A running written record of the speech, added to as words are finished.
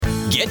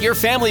Get your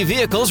family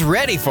vehicles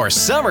ready for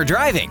summer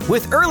driving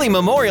with early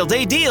Memorial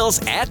Day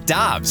deals at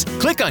Dobbs.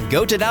 Click on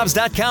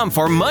GoToDobbs.com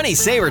for money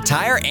saver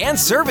tire and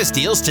service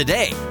deals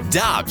today.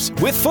 Dobbs,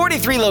 with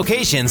 43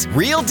 locations,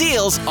 real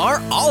deals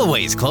are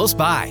always close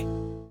by.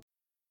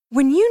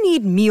 When you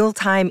need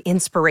mealtime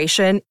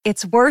inspiration,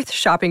 it's worth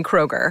shopping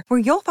Kroger, where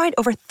you'll find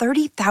over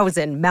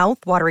 30,000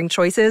 mouth-watering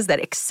choices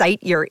that excite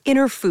your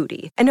inner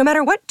foodie. And no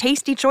matter what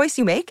tasty choice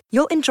you make,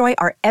 you'll enjoy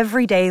our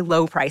everyday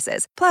low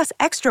prices, plus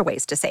extra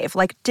ways to save,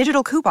 like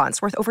digital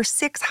coupons worth over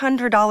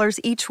 $600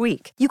 each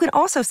week. You can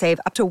also save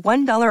up to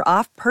 $1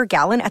 off per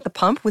gallon at the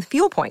pump with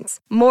fuel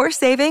points. More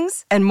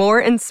savings and more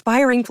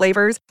inspiring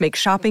flavors make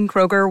shopping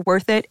Kroger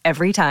worth it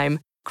every time.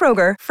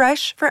 Kroger,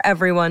 fresh for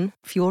everyone.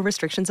 Fuel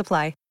restrictions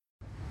apply.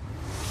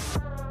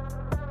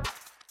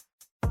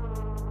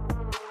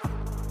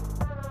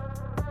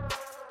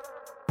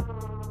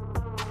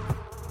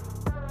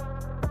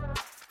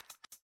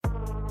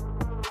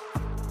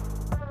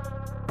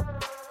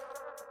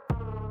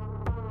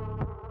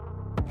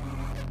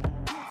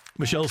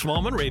 Michelle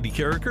Smallman, Randy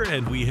Carricker,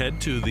 and we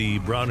head to the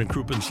Brown and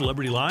Crouppen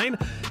Celebrity Line.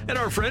 And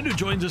our friend who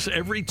joins us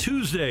every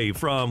Tuesday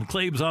from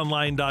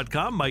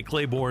ClaibsOnline.com, Mike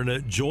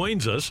Claiborne,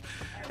 joins us.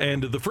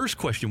 And the first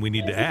question we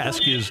need to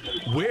ask is,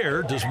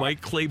 where does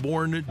Mike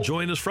Claiborne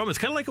join us from? It's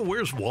kind of like a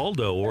Where's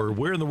Waldo or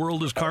Where in the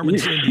World is Carmen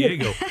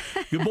Sandiego?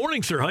 Good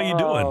morning, sir. How you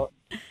doing?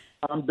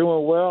 I'm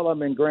doing well.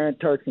 I'm in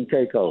Grand Turks and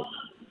Caicos.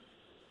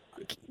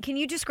 Can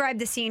you describe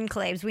the scene,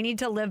 Claibs? We need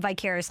to live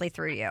vicariously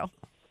through you.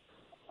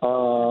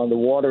 The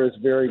water is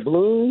very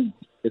blue.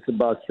 It's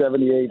about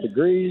 78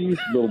 degrees,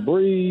 little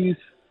breeze.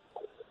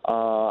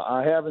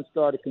 I haven't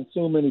started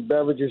consuming any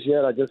beverages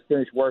yet. I just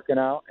finished working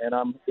out, and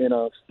I'm in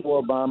a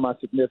store buying my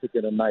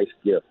significant a nice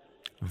gift.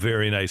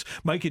 Very nice.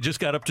 Mike, it just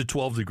got up to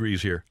 12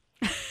 degrees here.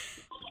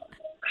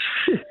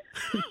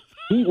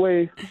 Heat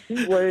wave.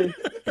 Really?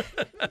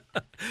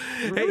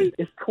 Hey.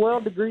 It's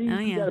 12 degrees? Oh,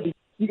 yeah.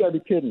 You gotta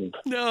be kidding me.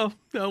 No,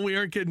 we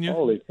aren't kidding you.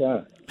 Holy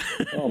cow.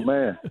 Oh,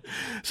 man.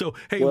 So,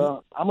 hey.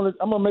 Well, I'm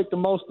gonna make the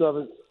most of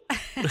it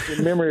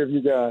in memory of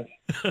you guys.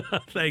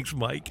 Thanks,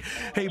 Mike.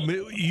 Hey,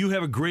 you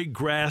have a great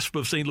grasp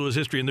of St. Louis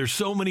history, and there's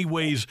so many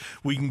ways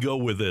we can go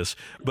with this.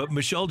 But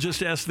Michelle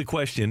just asked the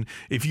question,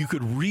 if you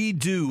could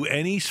redo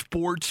any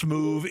sports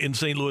move in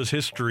St. Louis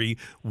history,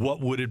 what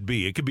would it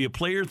be? It could be a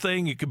player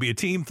thing. It could be a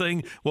team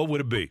thing. What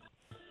would it be?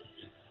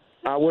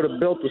 I would have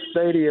built a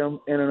stadium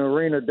and an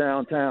arena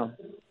downtown.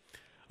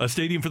 A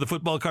stadium for the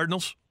football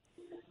Cardinals?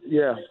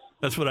 Yeah.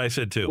 That's what I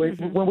said, too.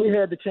 When we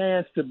had the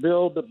chance to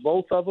build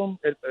both of them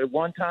at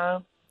one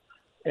time,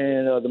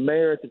 and the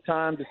mayor at the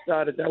time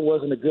decided that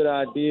wasn't a good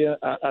idea,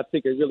 I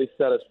think it really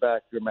set us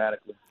back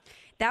dramatically.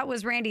 That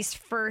was Randy's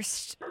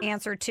first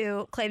answer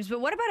to Claibs.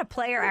 But what about a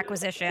player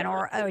acquisition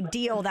or a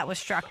deal that was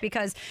struck?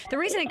 Because the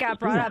reason it got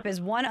brought up is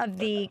one of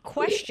the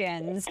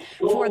questions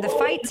for the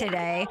fight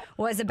today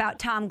was about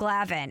Tom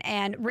Glavine.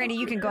 And Randy,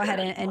 you can go ahead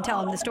and tell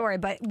him the story.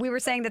 But we were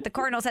saying that the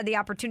Cardinals had the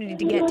opportunity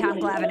to get Tom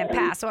Glavine and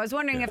pass. So I was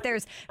wondering if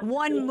there's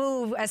one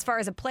move as far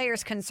as a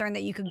player's concerned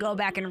that you could go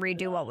back and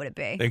redo. What would it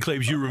be? And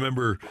Claibs, you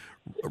remember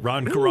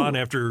Ron Caron,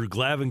 after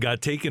Glavine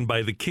got taken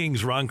by the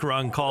Kings, Ron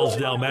Caron calls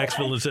Dal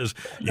Maxfield and says,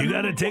 "You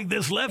got to take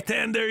this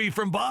left-hander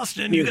from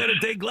Boston. You got to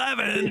take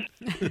Glavine."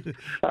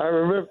 I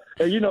remember,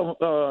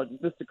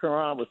 Mr.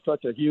 Caron was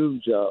such a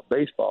huge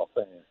baseball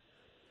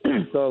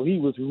fan. So he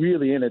was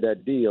really into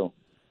that deal.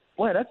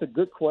 Boy, that's a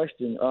good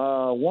question.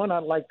 One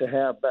I'd like to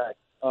have back.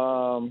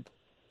 How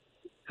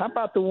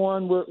about the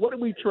one what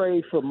did we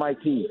trade for Mike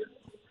Heath?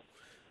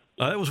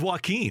 That was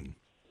Joaquin.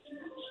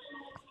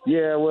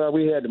 Yeah, well,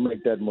 we had to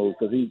make that move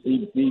because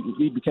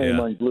he became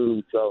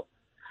unglued. So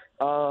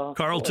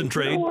Carlton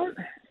trade.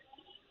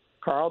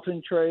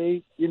 Carlton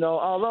trade.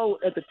 Although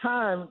at the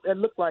time it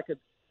looked like it.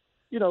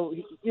 They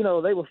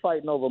were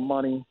fighting over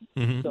money,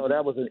 so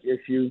that was an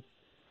issue.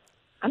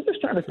 I'm just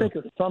trying to think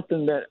of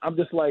something that I'm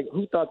just like,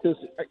 who thought this?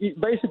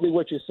 Basically,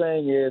 what you're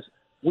saying is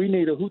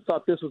who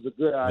thought this was a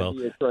good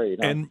idea trade.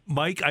 Huh? And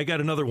Mike, I got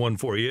another one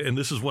for you, and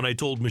this is when I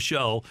told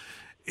Michelle.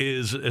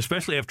 Is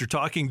especially after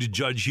talking to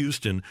Judge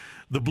Houston,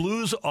 the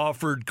Blues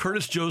offered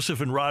Curtis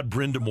Joseph and Rod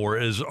Brindamore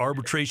as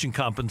arbitration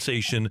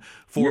compensation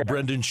for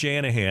Brendan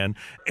Shanahan.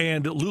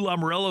 And Lou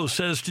Lamoriello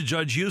says to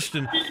Judge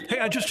Houston, "Hey,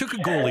 I just took a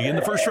goalie in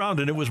the first round,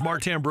 and it was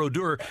Martin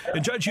Brodeur."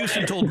 And Judge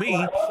Houston told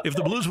me if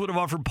the Blues would have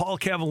offered Paul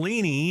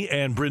Cavallini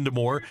and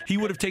Brindamore, he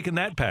would have taken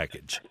that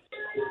package.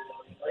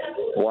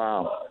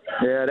 Wow.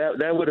 Yeah,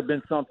 that would have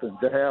been something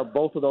to have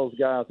both of those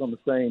guys on the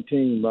same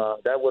team.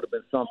 That would have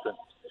been something.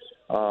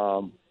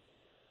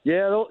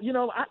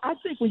 I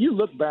think when you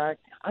look back,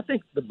 I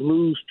think the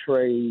Blues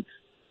trades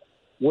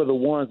were the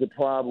ones that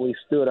probably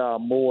stood out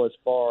more as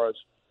far as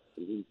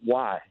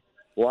why.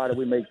 Why did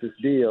we make this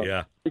deal?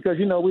 Yeah. Because,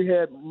 we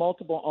had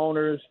multiple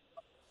owners.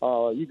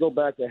 You go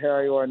back to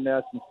Harry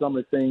Ornette and some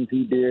of the things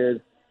he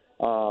did,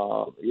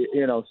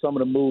 some of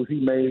the moves he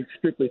made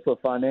strictly for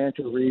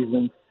financial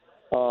reasons.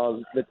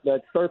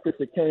 That circus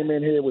that came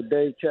in here with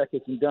Dave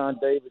Checkers and John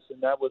Davidson,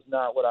 that was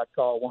not what I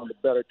call one of the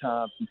better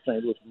times in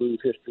St. Louis Blues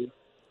history.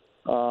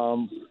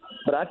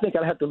 But I think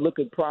I'd have to look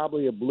at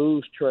probably a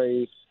Blues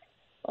trade.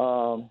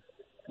 Well,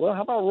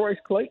 how about Royce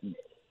Clayton?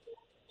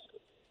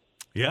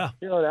 Yeah.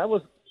 That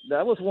was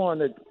one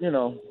that,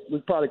 we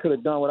probably could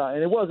have done without.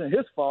 And it wasn't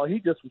his fault. He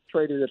just was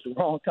traded at the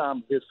wrong time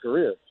of his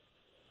career.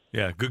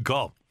 Yeah, good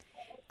call.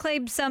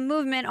 Clabe, some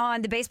movement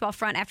on the baseball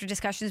front after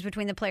discussions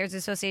between the Players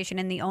Association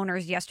and the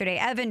owners yesterday.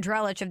 Evan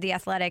Drellich of The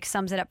Athletic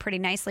sums it up pretty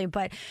nicely,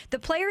 but the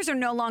players are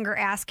no longer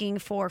asking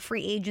for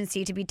free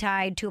agency to be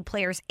tied to a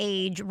player's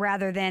age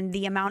rather than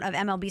the amount of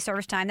MLB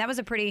service time. That was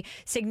a pretty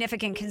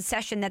significant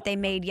concession that they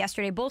made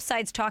yesterday. Both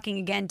sides talking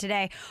again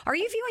today. Are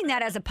you viewing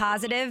that as a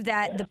positive,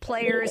 that the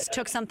players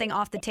took something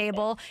off the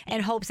table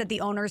in hopes that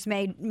the owners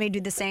may do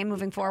the same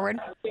moving forward?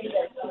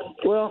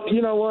 Well,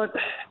 you know what?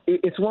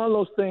 It's one of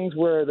those things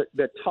where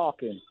they're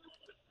talking,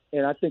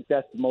 and I think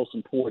that's the most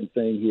important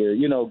thing here.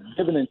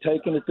 Giving and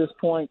taking at this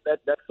point,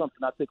 that's something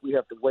I think we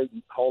have to wait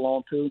and hold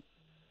on to.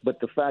 But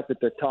the fact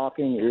that they're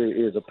talking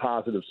is a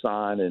positive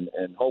sign,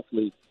 and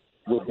hopefully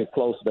we'll get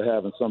closer to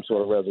having some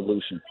sort of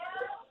resolution.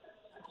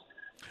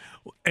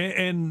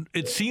 And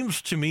it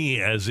seems to me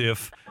as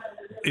if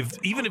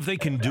even if they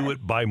can do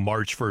it by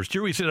March 1st,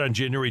 here we sit on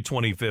January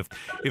 25th,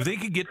 if they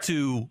could get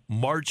to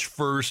March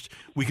 1st,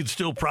 we could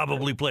still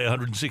probably play a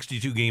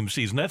 162-game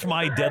season. That's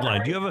my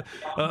deadline. Do you have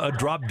a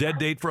drop-dead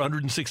date for a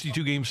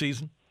 162-game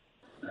season?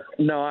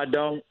 No, I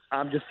don't.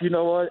 I'm just,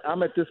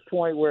 I'm at this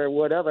point where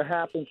whatever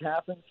happens,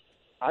 happens.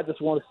 I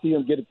just want to see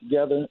them get it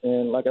together.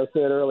 And like I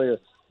said earlier,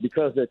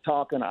 because they're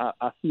talking,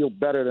 I feel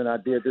better than I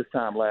did this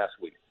time last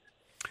week.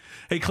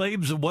 Hey,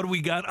 Claibs, what do we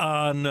got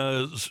on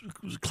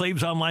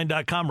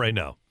ClaibsOnline.com right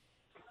now?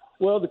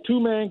 Well, the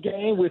two-man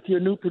game with your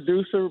new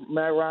producer,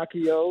 Matt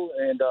Rocchio,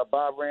 and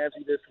Bob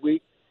Ramsey this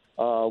week.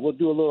 We'll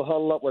do a little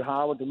huddle up with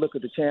Howard to look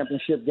at the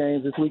championship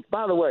games this week.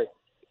 By the way,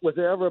 was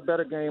there ever a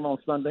better game on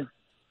Sunday?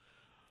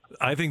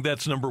 I think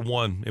that's number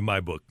one in my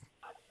book.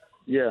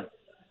 Yeah.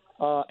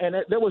 And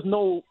there was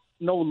no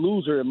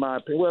loser in my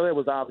opinion. Well, there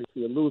was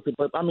obviously a loser,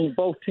 but,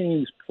 both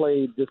teams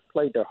played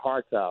their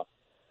hearts out.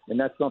 And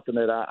that's something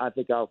that I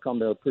think I'll come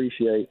to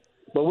appreciate.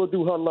 But we'll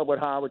do huddle up with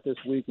Howard this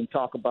week and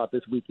talk about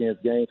this weekend's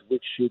games,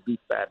 which should be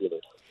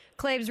fabulous.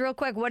 Claibs, real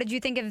quick, what did you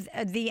think of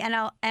the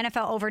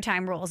NFL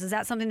overtime rules? Is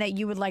that something that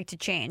you would like to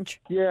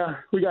change? Yeah,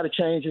 we got to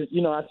change it.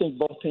 I think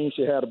both teams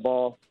should have the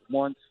ball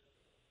once.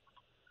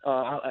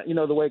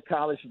 The way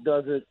college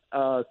does it,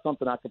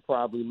 something I could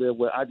probably live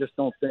with. I just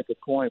don't think a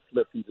coin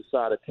flip can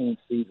decide a team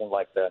season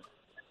like that.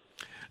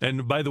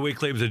 And by the way,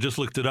 Claibs, I just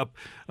looked it up.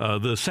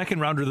 The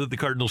second rounder that the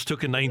Cardinals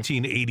took in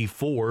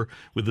 1984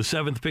 with the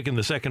seventh pick in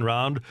the second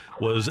round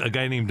was a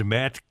guy named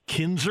Matt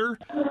Kinzer,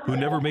 who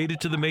never made it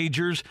to the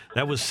majors.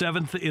 That was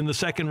seventh in the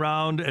second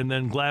round, and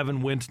then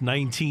Glavine went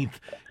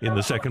 19th in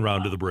the second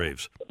round to the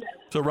Braves.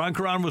 So Ron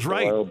Caron was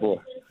right. Oh, boy.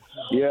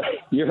 Yeah,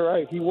 you're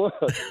right. He was.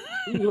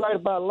 He was right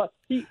about a lot.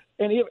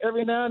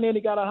 Every now and then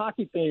he got a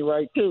hockey thing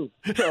right, too.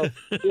 So,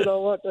 you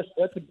know what?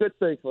 That's a good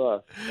thing for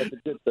us. That's a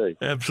good thing.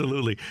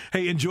 Absolutely.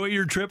 Hey, enjoy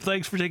your trip.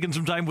 Thanks for taking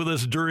some time with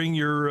us during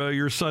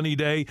your sunny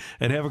day,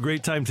 and have a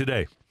great time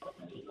today.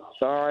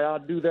 Sorry, I'll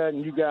do that,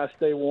 and you guys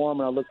stay warm,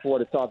 and I look forward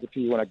to talking to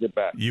you when I get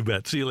back. You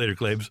bet. See you later,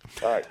 Claibs.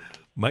 All right.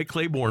 Mike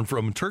Claiborne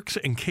from Turks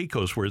and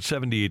Caicos, where it's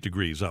 78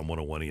 degrees on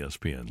 101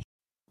 ESPN.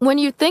 When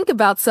you think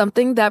about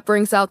something that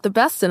brings out the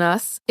best in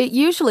us, it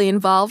usually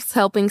involves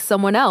helping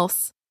someone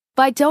else.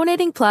 By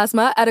donating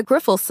plasma at a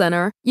Grifols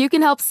Center, you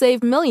can help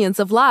save millions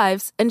of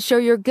lives and show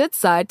your good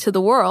side to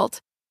the world.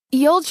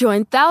 You'll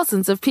join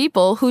thousands of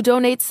people who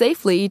donate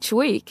safely each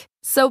week,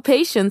 so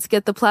patients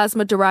get the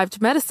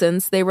plasma-derived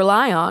medicines they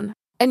rely on.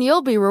 And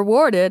you'll be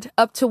rewarded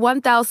up to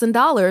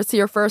 $1,000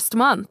 your first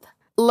month.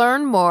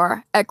 Learn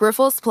more at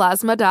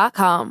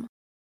grifolsplasma.com.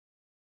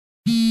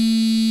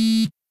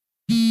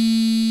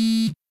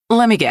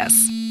 Let me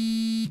guess.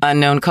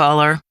 Unknown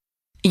caller?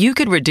 You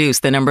could reduce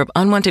the number of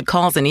unwanted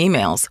calls and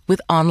emails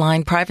with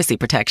online privacy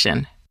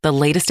protection. The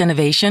latest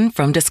innovation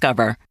from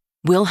Discover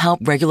will help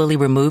regularly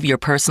remove your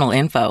personal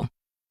info,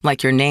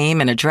 like your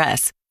name and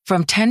address,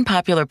 from 10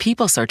 popular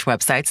people search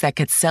websites that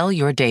could sell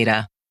your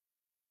data.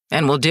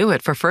 And we'll do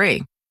it for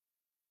free.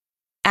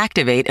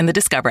 Activate in the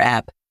Discover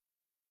app.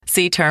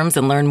 See terms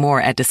and learn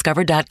more at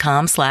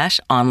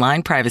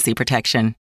discover.com/online privacy protection.